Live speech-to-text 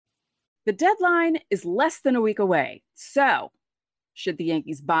The deadline is less than a week away. So, should the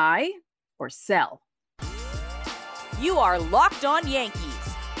Yankees buy or sell? You are Locked On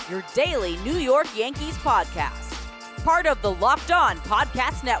Yankees, your daily New York Yankees podcast. Part of the Locked On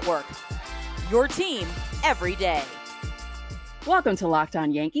Podcast Network. Your team every day. Welcome to Locked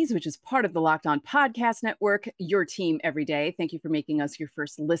On Yankees, which is part of the Locked On Podcast Network, your team every day. Thank you for making us your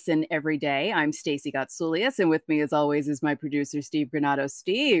first listen every day. I'm Stacey Gotsoulias, and with me, as always, is my producer, Steve Granado.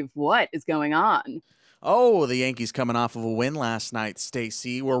 Steve, what is going on? Oh, the Yankees coming off of a win last night,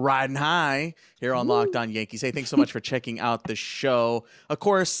 Stacey. We're riding high here on Locked On Yankees. Hey, thanks so much for checking out the show. Of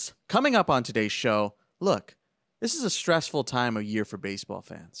course, coming up on today's show, look, this is a stressful time of year for baseball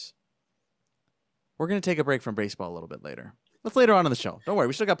fans. We're going to take a break from baseball a little bit later. That's later on in the show. Don't worry,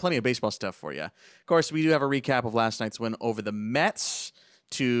 we still got plenty of baseball stuff for you. Of course, we do have a recap of last night's win over the Mets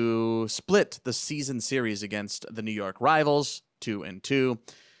to split the season series against the New York rivals, 2-2.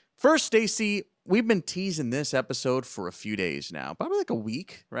 First, Stacey, we've been teasing this episode for a few days now, probably like a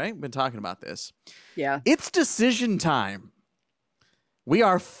week, right? We've been talking about this. Yeah. It's decision time. We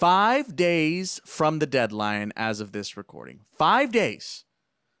are 5 days from the deadline as of this recording. 5 days.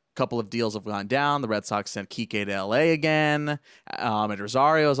 Couple of deals have gone down. The Red Sox sent Kike to L.A. again. And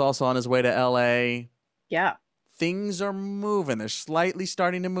Rosario is also on his way to L.A. Yeah. Things are moving. They're slightly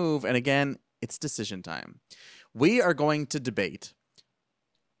starting to move. And again, it's decision time. We are going to debate,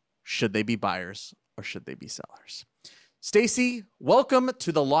 should they be buyers or should they be sellers? Stacey, welcome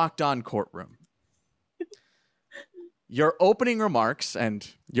to the Locked On Courtroom. Your opening remarks and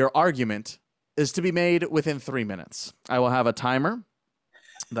your argument is to be made within 3 minutes. I will have a timer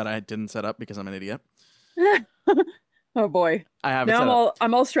that I didn't set up because I'm an idiot. Oh boy. I have it now set up.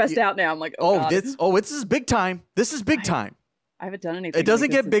 I'm all stressed out now. I'm like, this is big time. This is big time. I haven't done anything. It doesn't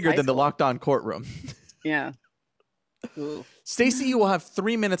like this get bigger since high than the school. Locked On Courtroom. Yeah. Ooh. Stacey, you will have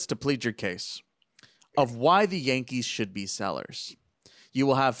 3 minutes to plead your case of why the Yankees should be sellers. You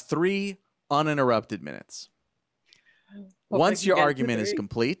will have 3 uninterrupted minutes. Once your argument is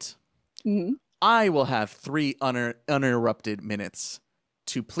complete, I will have 3 uninterrupted minutes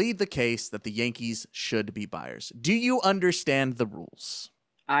to plead the case that the Yankees should be buyers. Do you understand the rules?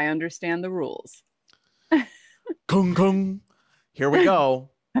 I understand the rules. Kung kung. Here we go.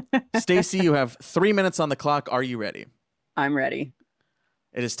 Stacey, you have 3 minutes on the clock. Are you ready? I'm ready.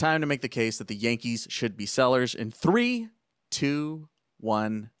 It is time to make the case that the Yankees should be sellers in 3, 2,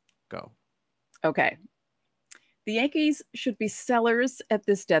 1, go. Okay. The Yankees should be sellers at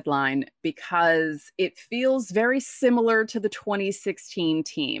this deadline because it feels very similar to the 2016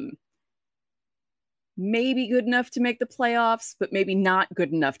 team. Maybe good enough to make the playoffs, but maybe not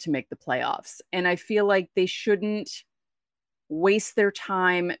good enough to make the playoffs. And I feel like they shouldn't waste their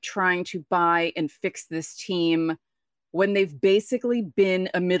time trying to buy and fix this team when they've basically been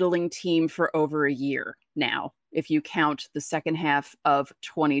a middling team for over a year now, if you count the second half of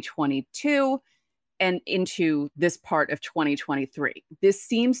 2022 and into this part of 2023. This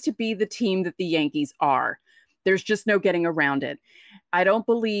seems to be the team that the Yankees are. There's just no getting around it. I don't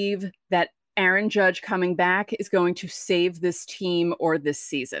believe that Aaron Judge coming back is going to save this team or this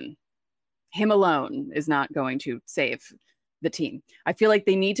season. Him alone is not going to save the team. I feel like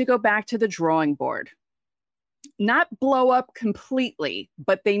they need to go back to the drawing board. Not blow up completely,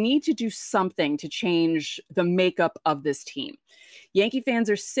 but they need to do something to change the makeup of this team. Yankee fans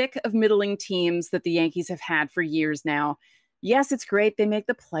are sick of middling teams that the Yankees have had for years now. Yes, it's great they make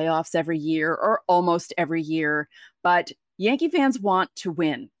the playoffs every year or almost every year, but Yankee fans want to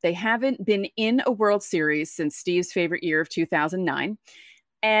win. They haven't been in a World Series since Steve's favorite year of 2009,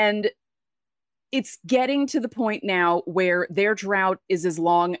 and it's getting to the point now where their drought is as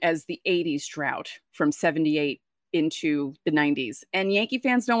long as the 80s drought from 78 into the 90s. And Yankee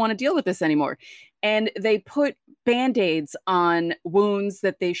fans don't want to deal with this anymore. And they put Band-Aids on wounds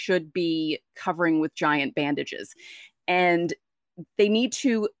that they should be covering with giant bandages. And they need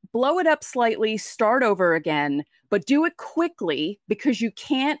to blow it up slightly, start over again, but do it quickly because you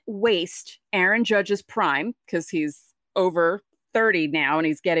can't waste Aaron Judge's prime because he's over 30 now and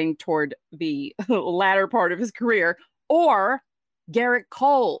he's getting toward the latter part of his career, or Garrett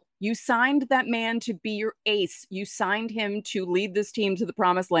Cole. You signed that man to be your ace. You signed him to lead this team to the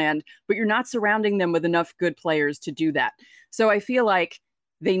promised land, but you're not surrounding them with enough good players to do that. So I feel like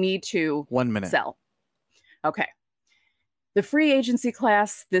they need to 1 minute. sell. Okay. The free agency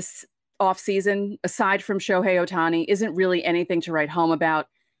class this offseason, aside from Shohei Ohtani, isn't really anything to write home about.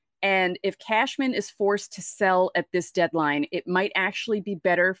 And if Cashman is forced to sell at this deadline, it might actually be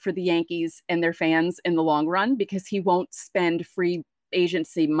better for the Yankees and their fans in the long run because he won't spend free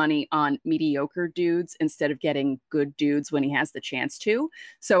agency money on mediocre dudes instead of getting good dudes when he has the chance to.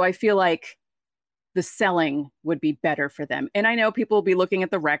 So I feel like the selling would be better for them. And I know people will be looking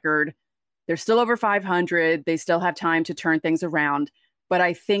at the record. They're still over 500. They still have time to turn things around. But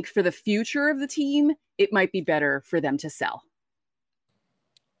I think for the future of the team, it might be better for them to sell.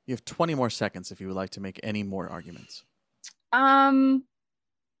 You have 20 more seconds if you would like to make any more arguments. I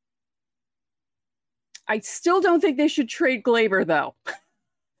still don't think they should trade Glaber, though.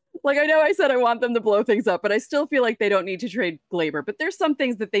 Like, I know I said I want them to blow things up, but I still feel like they don't need to trade Glaber. But there's some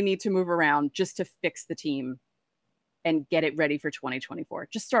things that they need to move around just to fix the team and get it ready for 2024.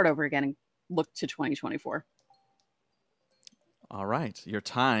 Just start over again and look to 2024. All right. Your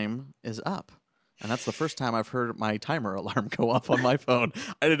time is up. And that's the first time I've heard my timer alarm go off on my phone.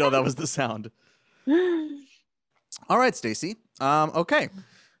 I didn't know that was the sound. All right, Stacey. Okay.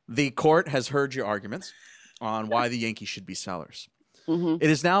 The court has heard your arguments on why the Yankees should be sellers. Mm-hmm. It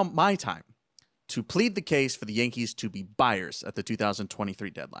is now my time to plead the case for the Yankees to be buyers at the 2023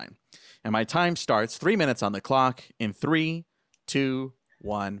 deadline. And my time starts 3 minutes on the clock in 3, 2,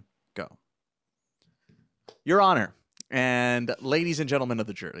 1, go. Your Honor, and ladies and gentlemen of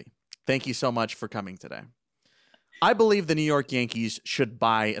the jury, thank you so much for coming today. I believe the New York Yankees should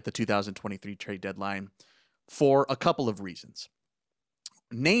buy at the 2023 trade deadline for a couple of reasons.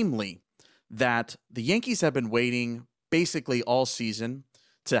 Namely, that the Yankees have been waiting basically all season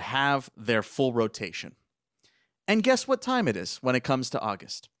to have their full rotation. And guess what time it is when it comes to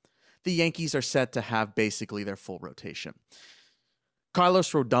August? The Yankees are set to have basically their full rotation.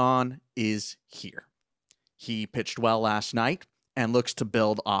 Carlos Rodon is here. He pitched well last night and looks to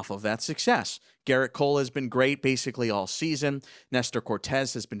build off of that success. Garrett Cole has been great basically all season. Nestor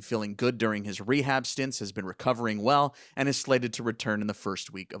Cortez has been feeling good during his rehab stints, has been recovering well, and is slated to return in the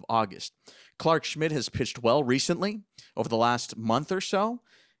first week of August. Clark Schmidt has pitched well recently over the last month or so,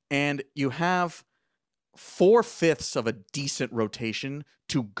 and you have 4/5 of a decent rotation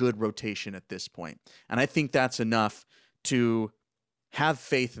to good rotation at this point. And I think that's enough to have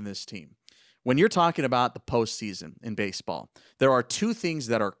faith in this team. When you're talking about the postseason in baseball, there are two things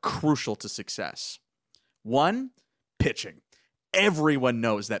that are crucial to success. One, pitching. Everyone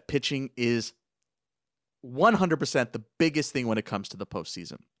knows that pitching is 100% the biggest thing when it comes to the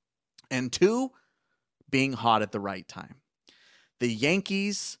postseason. And two, being hot at the right time. The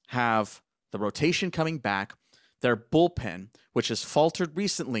Yankees have the rotation coming back. Their bullpen, which has faltered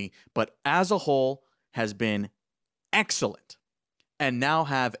recently, but as a whole has been excellent. And now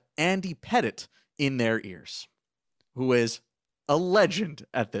have Andy Pettitte in their ears, who is a legend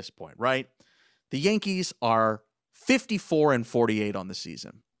at this point, right? The Yankees are 54-48 on the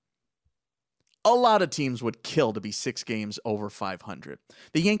season. A lot of teams would kill to be 6 games over 500.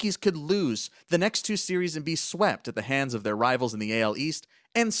 The Yankees could lose the next 2 series and be swept at the hands of their rivals in the AL East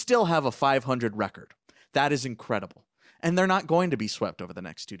and still have a 500 record. That is incredible. And they're not going to be swept over the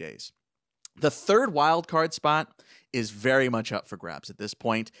next 2 days. The third wild card spot is very much up for grabs at this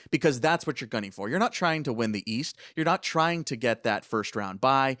point because that's what you're gunning for. You're not trying to win the East. You're not trying to get that first round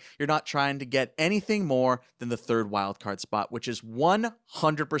bye. You're not trying to get anything more than the third wild card spot, which is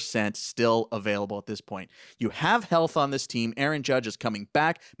 100% still available at this point. You have health on this team. Aaron Judge is coming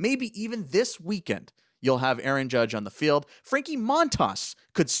back. Maybe even this weekend, you'll have Aaron Judge on the field. Frankie Montas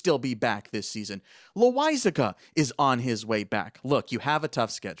could still be back this season. Loizaga is on his way back. Look, you have a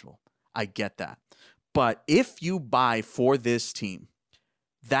tough schedule. I get that. But if you buy for this team,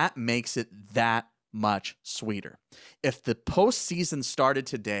 that makes it that much sweeter. If the postseason started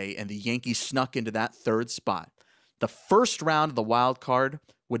today and the Yankees snuck into that third spot, the first round of the wild card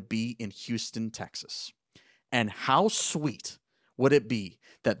would be in Houston, Texas. And how sweet would it be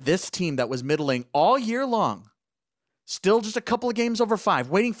that this team that was middling all year long, still just a couple of games over 5,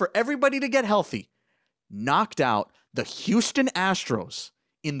 waiting for everybody to get healthy, knocked out the Houston Astros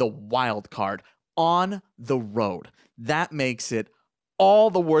in the wild card on the road. That makes it all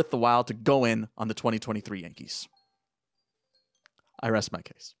the worth the while to go in on the 2023 Yankees. I rest my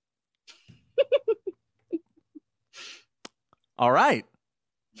case. All right.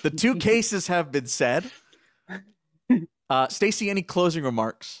 The 2 cases have been said. Stacey, any closing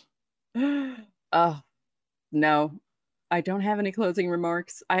remarks? No. I don't have any closing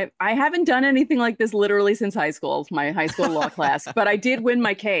remarks. I haven't done anything like this literally since high school, my high school law class, but I did win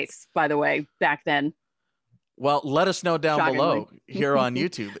my case, by the way, back then. Well, let us know down Shockingly. below here on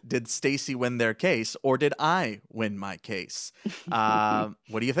YouTube. Did Stacey win their case or did I win my case?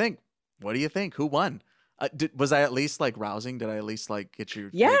 What do you think? What do you think? Who won? Was I at least like rousing? Did I at least like get you?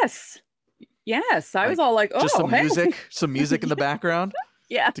 Yes. Like, yes. I was all like, oh, just some hey. music in the background.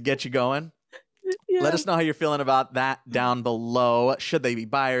 Yeah. To get you going. Let us know how you're feeling about that down below. Should they be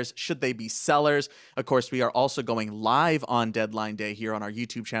buyers? Should they be sellers? Of course, we are also going live on deadline day here on our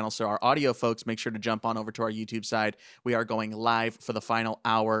YouTube channel. So our audio folks, make sure to jump on over to our YouTube side. We are going live for the final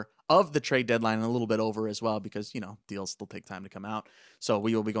hour of the trade deadline and a little bit over as well because, deals still take time to come out. So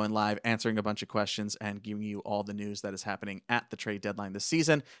we will be going live, answering a bunch of questions and giving you all the news that is happening at the trade deadline this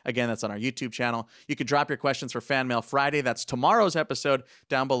season. Again, that's on our YouTube channel. You can drop your questions for Fan Mail Friday. That's tomorrow's episode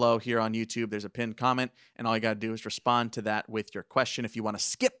down below here on YouTube. There's a pinned comment, and all you got to do is respond to that with your question. If you want to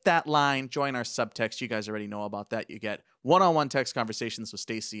skip that line, join our subtext. You guys already know about that. You get one-on-one text conversations with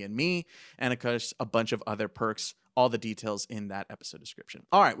Stacy and me, and of course, a bunch of other perks. All the details in that episode description.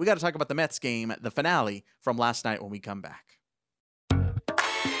 All right, we got to talk about the Mets game, the finale from last night when we come back.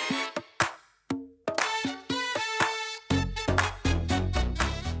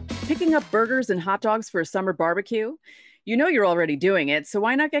 Picking up burgers and hot dogs for a summer barbecue? You know you're already doing it, so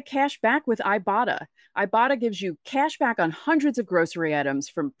why not get cash back with Ibotta? Ibotta gives you cash back on hundreds of grocery items,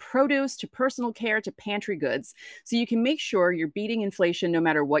 from produce to personal care to pantry goods, so you can make sure you're beating inflation no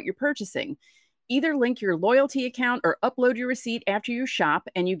matter what you're purchasing. Either link your loyalty account or upload your receipt after you shop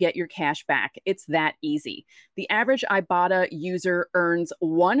and you get your cash back. It's that easy. The average Ibotta user earns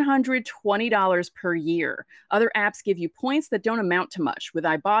 $120 per year. Other apps give you points that don't amount to much. With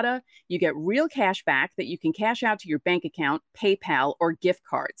Ibotta, you get real cash back that you can cash out to your bank account, PayPal, or gift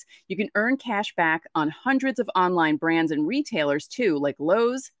cards. You can earn cash back on hundreds of online brands and retailers too, like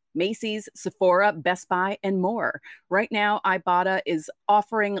Lowe's, Macy's, Sephora, Best Buy, and more. Right now, Ibotta is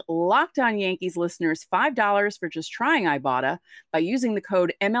offering Locked On Yankees listeners $5 for just trying Ibotta by using the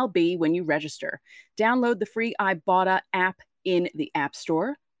code MLB when you register. Download the free Ibotta app in the App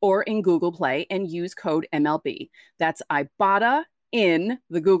Store or in Google Play and use code MLB. That's Ibotta in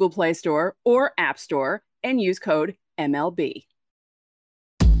the Google Play Store or App Store and use code MLB.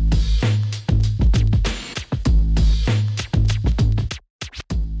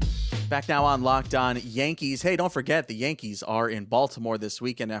 Back now on Locked On Yankees. Hey, don't forget the Yankees are in Baltimore this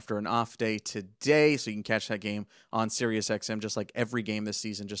weekend after an off day today, so you can catch that game on SiriusXM just like every game this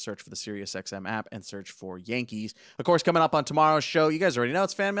season. Just search for the SiriusXM app and search for Yankees. Of course, coming up on tomorrow's show, you guys already know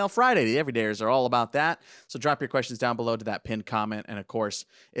it's Fan Mail Friday. The Everydayers are all about that, so drop your questions down below to that pinned comment, and of course,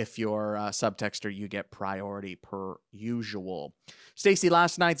 if you're a subtexter, you get priority per usual. Stacy,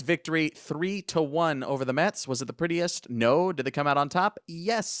 last night's victory 3-1 over the Mets. Was it the prettiest? No. Did they come out on top?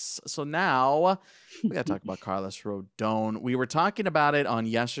 Yes. So now we got to talk about Carlos Rodon. We were talking about it on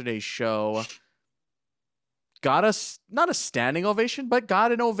yesterday's show. Got us not a standing ovation, but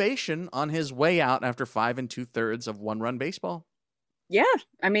got an ovation on his way out after 5 2/3 of one-run baseball. Yeah,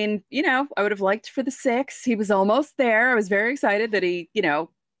 I mean, I would have liked for the 6. He was almost there. I was very excited that he,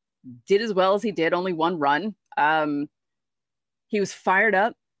 did as well as he did, only one run. He was fired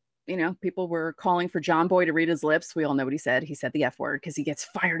up. People were calling for John Boy to read his lips. We all know what he said. He said the F word because he gets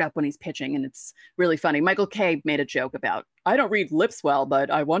fired up when he's pitching, and it's really funny. Michael Kay made a joke about, I don't read lips well, but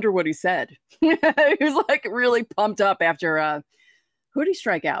I wonder what he said. He was like really pumped up after, who did he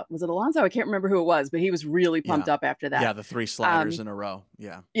strike out? Was it Alonso? I can't remember who it was, but he was really pumped up after that. Yeah, the 3 sliders in a row.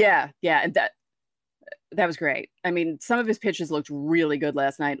 Yeah. Yeah, and that was great. I mean, some of his pitches looked really good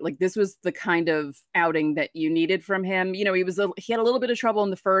last night. Like, this was the kind of outing that you needed from him. He had a little bit of trouble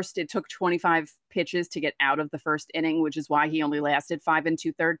in the first. It took 25 pitches to get out of the first inning, which is why he only lasted 5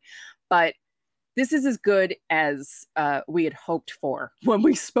 2/3. But this is as good as we had hoped for when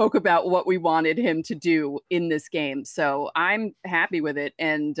we spoke about what we wanted him to do in this game. So I'm happy with it,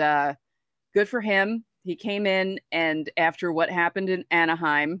 and good for him. He came in, and after what happened in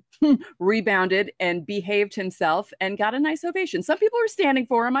Anaheim, rebounded and behaved himself and got a nice ovation. Some people were standing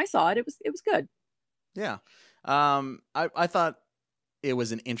for him. I saw it. It was good. Yeah. I thought it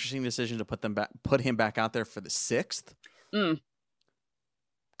was an interesting decision to put him back out there for the 6th.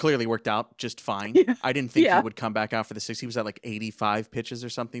 Clearly worked out just fine. Yeah. I didn't think he would come back out for the 6th. He was at like 85 pitches or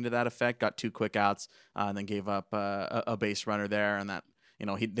something to that effect. Got 2 quick outs, and then gave up a base runner there, and that.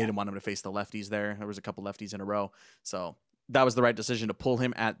 They didn't want him to face the lefties there. There was a couple lefties in a row. So that was the right decision to pull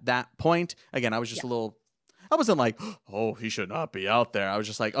him at that point. Again, I was just I wasn't like, oh, he should not be out there. I was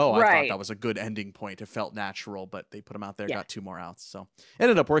just like, I thought that was a good ending point. It felt natural, but they put him out there, got 2 more outs. So it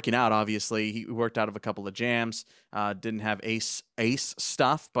ended up working out, obviously. He worked out of a couple of jams. Didn't have ace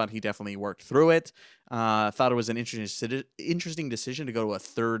stuff, but he definitely worked through it. Thought it was an interesting decision to go to a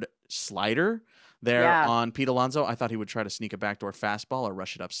 3rd slider there on Pete Alonso. I thought he would try to sneak a backdoor fastball or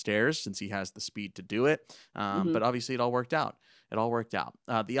rush it upstairs since he has the speed to do it. But obviously it all worked out.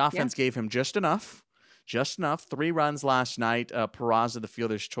 The offense gave him just enough. 3 runs last night. Peraza, the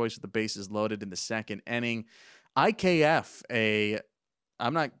fielder's choice with the bases loaded in the 2nd inning. IKF,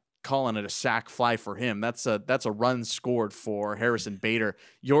 I'm not calling it a sack fly for him. That's a run scored for Harrison Bader.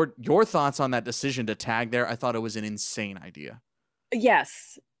 Your thoughts on that decision to tag there? I thought it was an insane idea.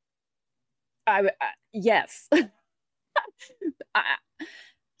 Yes. Yes. I,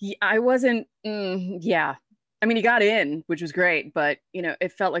 I wasn't. Yeah. I mean, he got in, which was great, but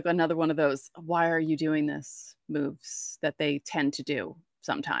it felt like another one of those "why are you doing this" moves that they tend to do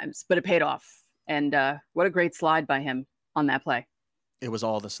sometimes. But it paid off, and what a great slide by him on that play. It was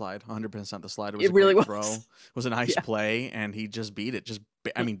all the slide, 100% the slide. It was It a really great was. throw. It was a nice play, and he just beat it. Just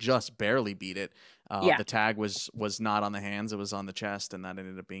barely beat it. Yeah. The tag was not on the hands; it was on the chest, and that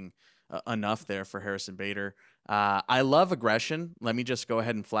ended up being enough there for Harrison Bader. I love aggression. Let me just go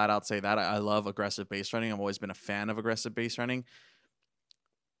ahead and flat out say that I love aggressive base running. I've always been a fan of aggressive base running.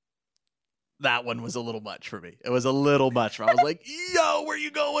 That one was a little much for me. It was a little much. I was like, "Yo, where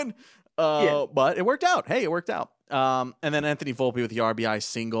you going?" But it worked out. Hey, it worked out. And then Anthony Volpe with the RBI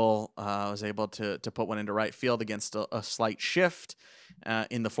single was able to put one into right field against a slight shift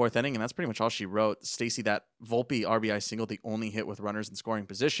in the fourth inning, and that's pretty much all she wrote. Stacey, that Volpe RBI single, the only hit with runners in scoring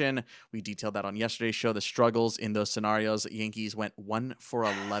position. We detailed that on yesterday's show, the struggles in those scenarios. Yankees went 1 for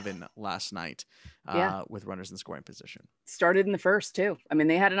 11 last night with runners in scoring position. Started in the first, too. I mean,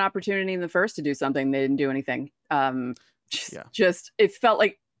 they had an opportunity in the first to do something. They didn't do anything. Just it felt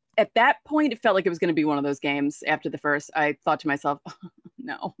like, at that point, it felt like it was going to be one of those games after the first. I thought to myself, oh,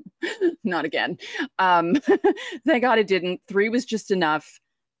 no, not again. Thank God it didn't. 3 was just enough.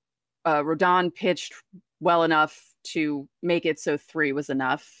 Rodon pitched well enough to make it so 3 was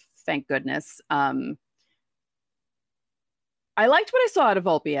enough. Thank goodness. I liked what I saw out of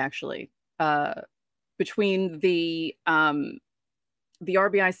Volpe, actually, between the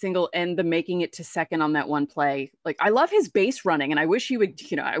RBI single and the making it to second on that one play. Like, I love his base running, and I wish he would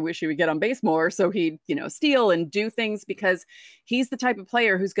get on base more so he'd, steal and do things, because he's the type of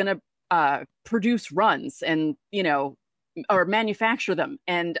player who's going to produce runs and, or manufacture them.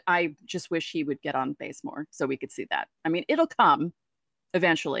 And I just wish he would get on base more so we could see that. I mean, it'll come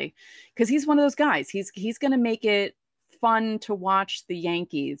eventually, because he's one of those guys. He's going to make it fun to watch the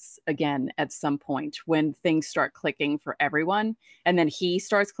Yankees again at some point when things start clicking for everyone, and then he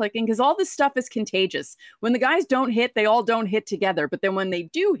starts clicking, because all this stuff is contagious. When the guys don't hit, they all don't hit together, but then when they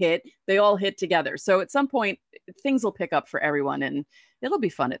do hit, they all hit together. So at some point things will pick up for everyone, and it'll be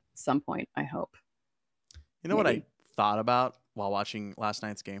fun at some point, I hope. Maybe. What I thought about while watching last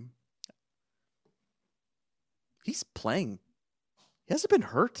night's game? He's playing. He hasn't been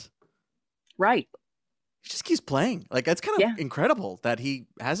hurt. Right. He just keeps playing. Like, that's kind of incredible that he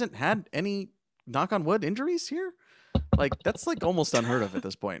hasn't had any, knock on wood, injuries here. Like, that's like almost unheard of at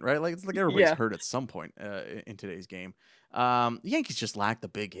this point, right? Like, it's like everybody's hurt at some point in today's game. The Yankees just lack the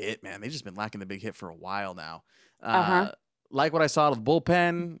big hit, man. They've just been lacking the big hit for a while now. Like what I saw out of the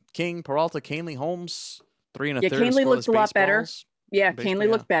bullpen: King, Peralta, Canely, Holmes, 3 1/3. Canely looked a lot better. Yeah, Canely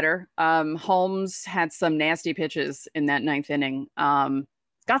looked better. Holmes had some nasty pitches in that 9th inning.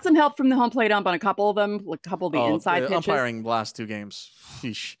 Got some help from the home plate ump on a couple of them, like a couple of the inside pitches. Umpiring the last 2 games.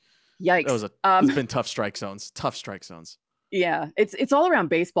 Sheesh. Yikes. It's been tough strike zones. Yeah, it's all around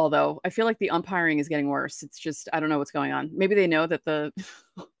baseball, though. I feel like the umpiring is getting worse. It's just, I don't know what's going on. Maybe they know that the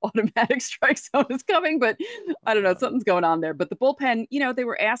automatic strike zone is coming, but I don't know. Something's going on there. But the bullpen, they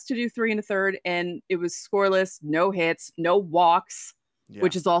were asked to do 3 1/3, and it was scoreless, no hits, no walks,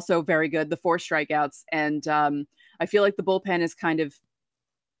 which is also very good. The 4 strikeouts. And I feel like the bullpen is kind of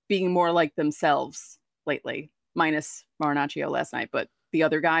being more like themselves lately, minus Marinaccio last night, but the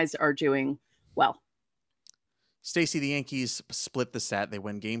other guys are doing well. Stacey, the Yankees split the set. They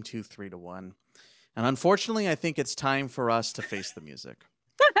win game 2, 3-1. And unfortunately, I think it's time for us to face the music.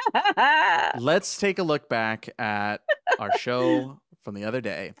 Let's take a look back at our show from the other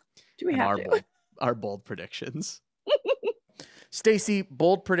day. Do we have our bold predictions? Stacey,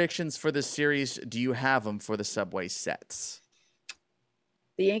 bold predictions for this series. Do you have them for the Subway sets?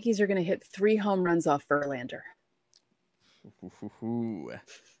 The Yankees are going to hit 3 home runs off Verlander.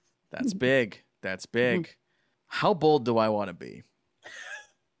 That's big. That's big. How bold do I want to be?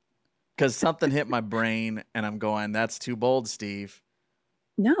 Because something hit my brain and I'm going, that's too bold, Steve.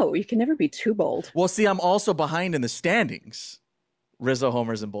 No, you can never be too bold. Well, see, I'm also behind in the standings. Rizzo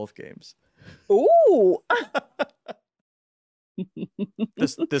homers in both games. Ooh.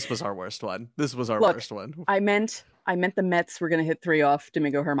 This was our worst one. Worst one. I meant the Mets were going to hit 3 off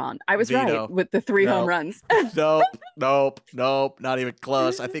Domingo Germán. I was right with the 3 home runs. Nope. Not even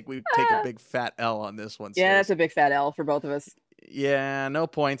close. I think we take a big fat L on this one. Yeah, that's a big fat L for both of us. Yeah, no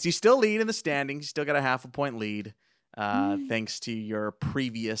points. You still lead in the standings. You still got a 0.5 point lead, thanks to your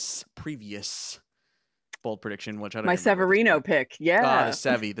previous bold prediction, which I don't My even remember at this Severino point. pick. The Yeah.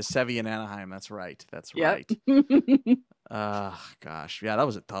 Sevy in Anaheim. That's right. That's Yep. right. Gosh. Yeah, that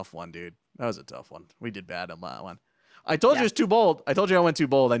was a tough one, dude. That was a tough one. We did bad on that one. I told you it was too bold. I told you I went too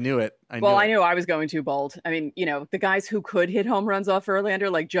bold. I knew it. I knew I was going too bold. I mean, the guys who could hit home runs off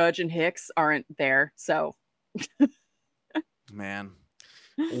Verlander, like Judge and Hicks, aren't there. So, man,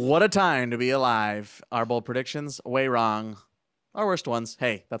 what a time to be alive. Our bold predictions, way wrong. Our worst ones,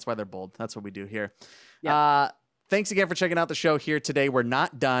 hey, that's why they're bold. That's what we do here. Yep. Thanks again for checking out the show here today. We're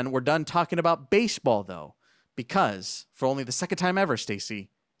not done. We're done talking about baseball, though, because for only the second time ever,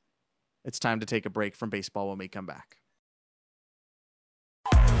 Stacey, it's time to take a break from baseball when we come back.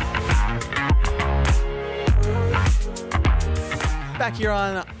 Back here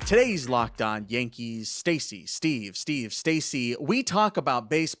on today's Locked On Yankees, Stacey, Steve, Stacey. We talk about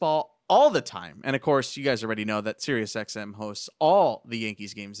baseball all the time. And of course, you guys already know that SiriusXM hosts all the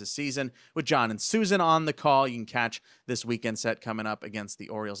Yankees games this season with John and Susan on the call. You can catch this weekend set coming up against the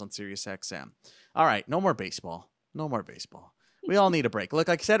Orioles on SiriusXM. All right, no more baseball. No more baseball. We all need a break. Look,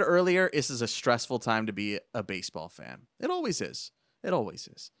 like I said earlier, this is a stressful time to be a baseball fan. It always is. It always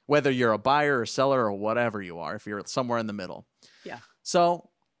is. Whether you're a buyer or seller or whatever you are, if you're somewhere in the middle. Yeah. So,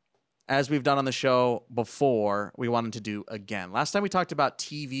 as we've done on the show before, we wanted to do again. Last time we talked about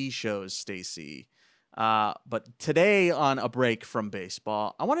TV shows, Stacey. But today on a break from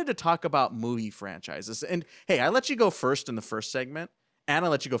baseball, I wanted to talk about movie franchises. And hey, I let you go first in the first segment, and I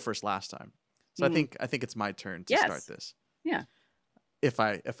let you go first last time. So I think it's my turn to start this. Yeah. If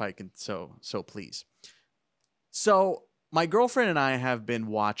I can so please. So my girlfriend and I have been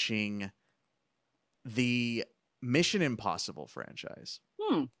watching the Mission Impossible franchise.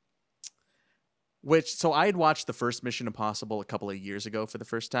 So I had watched the first Mission Impossible a couple of years ago for the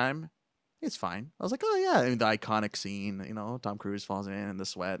first time. It's fine. I was like, oh yeah, I mean, the iconic scene, Tom Cruise falls in and the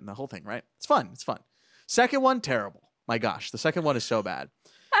sweat and the whole thing, right? It's fun. Second one, terrible. My gosh, the second one is so bad.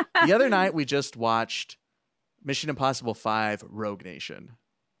 The other night we just watched Mission Impossible 5 Rogue Nation.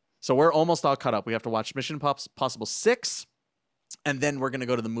 So we're almost all caught up. We have to watch Mission Impossible 6, and then we're going to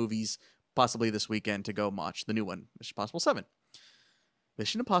go to the movies possibly this weekend to go watch the new one, Mission Impossible 7.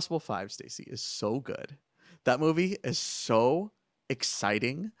 Mission Impossible 5, Stacey, is so good. That movie is so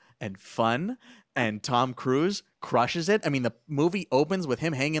exciting and fun, and Tom Cruise crushes it. I mean, the movie opens with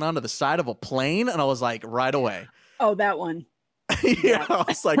him hanging onto the side of a plane, and I was like, right away. Oh, that one. Yeah, I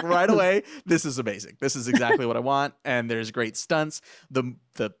was like, right away, this is amazing. This is exactly what I want, and there's great stunts. The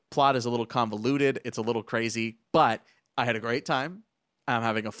plot is a little convoluted. It's a little crazy, but I had a great time. I'm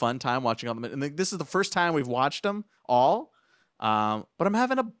having a fun time watching all them. And this is the first time we've watched them all. But I'm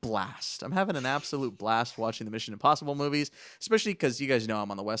having a blast. I'm having an absolute blast watching the Mission Impossible movies, especially because you guys know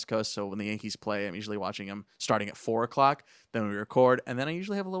I'm on the West Coast. So when the Yankees play, I'm usually watching them starting at 4:00. Then we record, and then I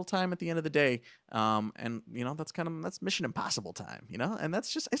usually have a little time at the end of the day. And that's Mission Impossible time, and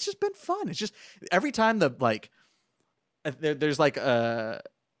it's just been fun. It's just every time there's like a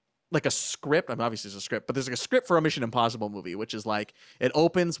script. I mean, obviously it's a script, but there's like a script for a Mission Impossible movie, which is like it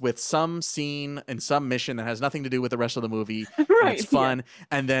opens with some scene and some mission that has nothing to do with the rest of the movie. Right, and it's fun. Yeah.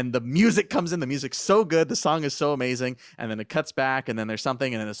 And then the music comes in. The music's so good. The song is so amazing. And then it cuts back, and then there's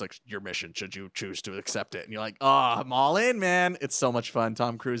something, and then it's like, your mission, should you choose to accept it? And you're like, oh, I'm all in, man. It's so much fun.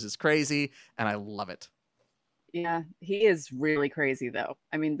 Tom Cruise is crazy, and I love it. Yeah, he is really crazy, though.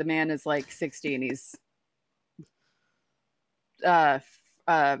 I mean, the man is like 60, and he's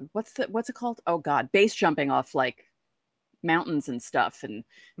what's it called? Oh God, base jumping off like mountains and stuff, and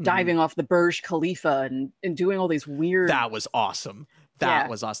diving off the Burj Khalifa and doing all these weird. That was awesome. That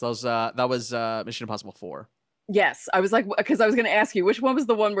was awesome. That was Mission Impossible 4. Yes, I was like, because I was going to ask you which one was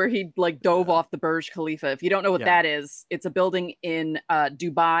the one where he like dove off the Burj Khalifa. If you don't know what that is, it's a building in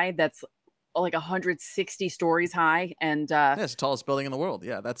Dubai that's like 160 stories high, and it's the tallest building in the world.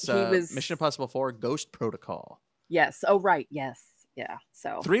 Yeah, that's Mission Impossible 4 Ghost Protocol. Yes. Oh right. Yes. Yeah.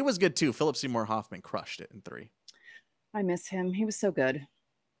 So 3 was good too. Philip Seymour Hoffman crushed it in 3. I miss him. He was so good.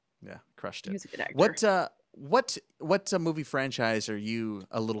 Yeah, crushed it. He was a good actor. What movie franchise are you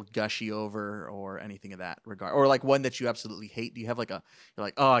a little gushy over, or anything of that regard, or like one that you absolutely hate? Do you have like you're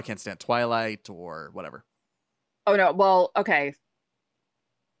like, oh, I can't stand Twilight or whatever? Oh no. Well, okay.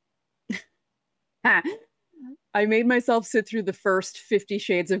 I made myself sit through the first 50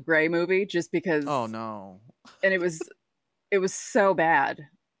 Shades of Grey movie just because. Oh no. And it was so bad.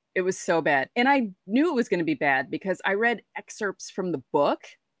 It was so bad. And I knew it was going to be bad because I read excerpts from the book,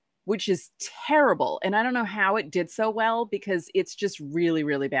 which is terrible. And I don't know how it did so well because it's just really,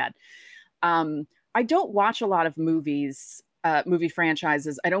 really bad. I don't watch a lot of movies movie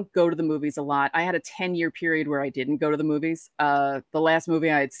franchises. I don't go to the movies a lot. I had a 10-year period where I didn't go to the movies. The last movie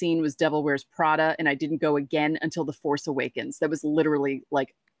I had seen was Devil Wears Prada, and I didn't go again until The Force Awakens. That was literally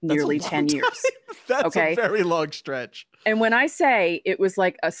like nearly 10 years. That's a very long stretch. And when I say it was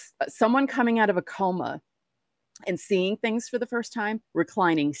like someone coming out of a coma and seeing things for the first time,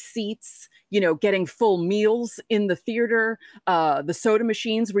 reclining seats, getting full meals in the theater, the soda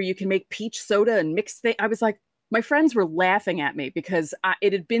machines where you can make peach soda and mix things. I was like, my friends were laughing at me because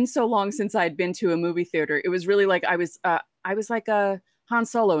it had been so long since I had been to a movie theater. It was really like I was like a Han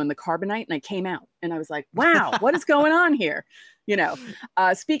Solo in the Carbonite, and I came out and I was like, wow, what is going on here?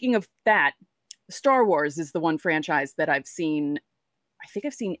 Speaking of that, Star Wars is the one franchise that I've seen. I think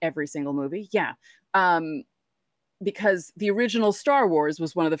I've seen every single movie. Yeah. Because the original Star Wars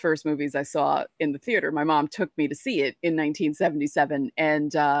was one of the first movies I saw in the theater. My mom took me to see it in 1977.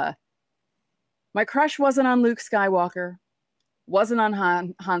 And my crush wasn't on Luke Skywalker, wasn't on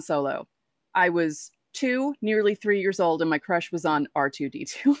Han Solo. I was 2, nearly 3 years old, and my crush was on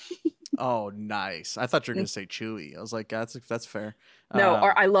R2-D2. Oh, nice. I thought you were going to say Chewie. I was like, that's fair. No,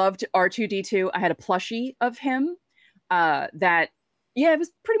 I loved R2-D2. I had a plushie of him it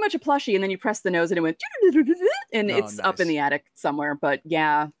was pretty much a plushie, and then you press the nose and it went, and it's nice. Up in the attic somewhere. But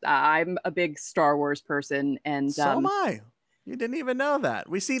yeah, I'm a big Star Wars person. And so am I. You didn't even know that.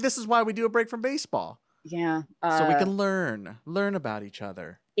 We see, this is why we do a break from baseball. Yeah. So we can learn about each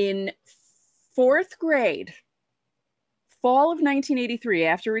other. In 4th grade, fall of 1983,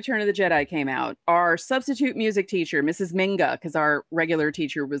 after Return of the Jedi came out, our substitute music teacher, Mrs. Minga, because our regular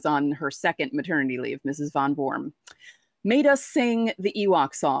teacher was on her 2nd maternity leave, Mrs. Von Vorm, made us sing the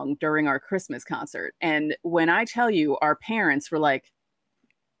Ewok song during our Christmas concert. And when I tell you, our parents were like,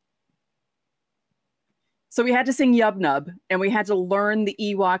 so we had to sing Yub Nub, and we had to learn the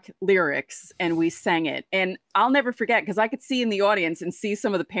Ewok lyrics, and we sang it. And I'll never forget, because I could see in the audience and see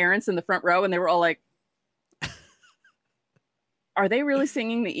some of the parents in the front row, and they were all like, are they really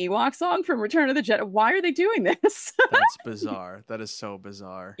singing the Ewok song from Return of the Jedi? Why are they doing this? That's bizarre. That is so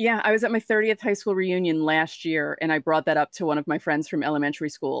bizarre. Yeah, I was at my 30th high school reunion last year, and I brought that up to one of my friends from elementary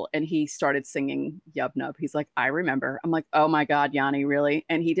school, and he started singing Yub Nub. He's like, I remember. I'm like, oh my God, Yanni, really?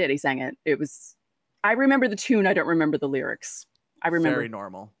 And he did. He sang it. I remember the tune. I don't remember the lyrics. I remember. Very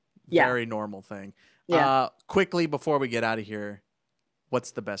normal. Yeah. Very normal thing. Yeah. Quickly, before we get out of here, what's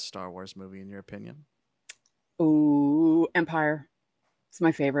the best Star Wars movie in your opinion? Ooh, Empire. It's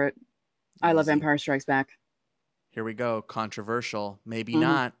my favorite. Easy. I love Empire Strikes Back. Here we go. Controversial. Maybe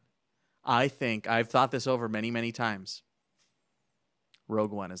not. I think I've thought this over many, many times.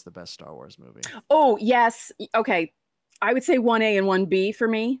 Rogue One is the best Star Wars movie. Oh, yes. Okay. I would say 1A and 1B for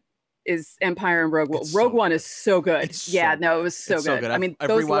me is Empire and Rogue One. Rogue One is so good. Yeah, no, it was so good. I mean,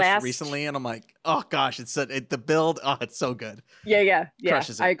 I've rewatched it recently, and I'm like, oh gosh, the build. Oh, it's so good. Yeah.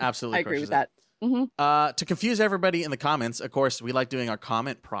 Crushes it. Absolutely, I agree with that. To confuse everybody in the comments, of course, we like doing our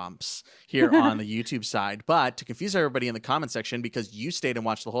comment prompts here on the YouTube side. But to confuse everybody in the comment section, because you stayed and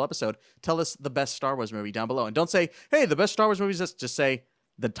watched the whole episode, tell us the best Star Wars movie down below, and don't say, "Hey, the best Star Wars movie is this." Just say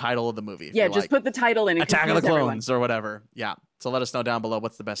the title of the movie. Yeah, just put the title in. Attack of the Clones or whatever. Yeah. So let us know down below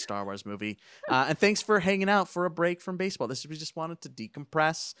what's the best Star Wars movie. And thanks for hanging out for a break from baseball. We just wanted to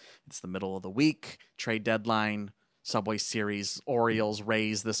decompress. It's the middle of the week, trade deadline, Subway Series, Orioles,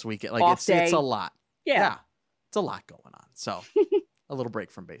 Rays this weekend. Like it's a lot. Yeah. It's a lot going on. So a little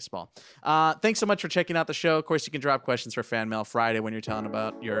break from baseball. Thanks so much for checking out the show. Of course, you can drop questions for Fan Mail Friday when you're telling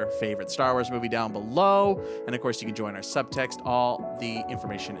about your favorite Star Wars movie down below. And of course, you can join our subtext. All the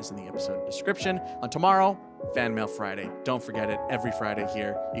information is in the episode description. On tomorrow, Fan Mail Friday. Don't forget it. Every Friday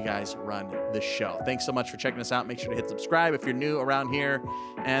here, you guys run the show. Thanks so much for checking us out. Make sure to hit subscribe if you're new around here.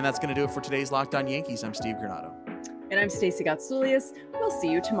 And that's going to do it for today's Locked On Yankees. I'm Steve Granado. And I'm Stacey Gotsoulias. We'll see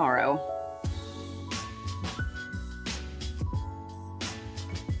you tomorrow.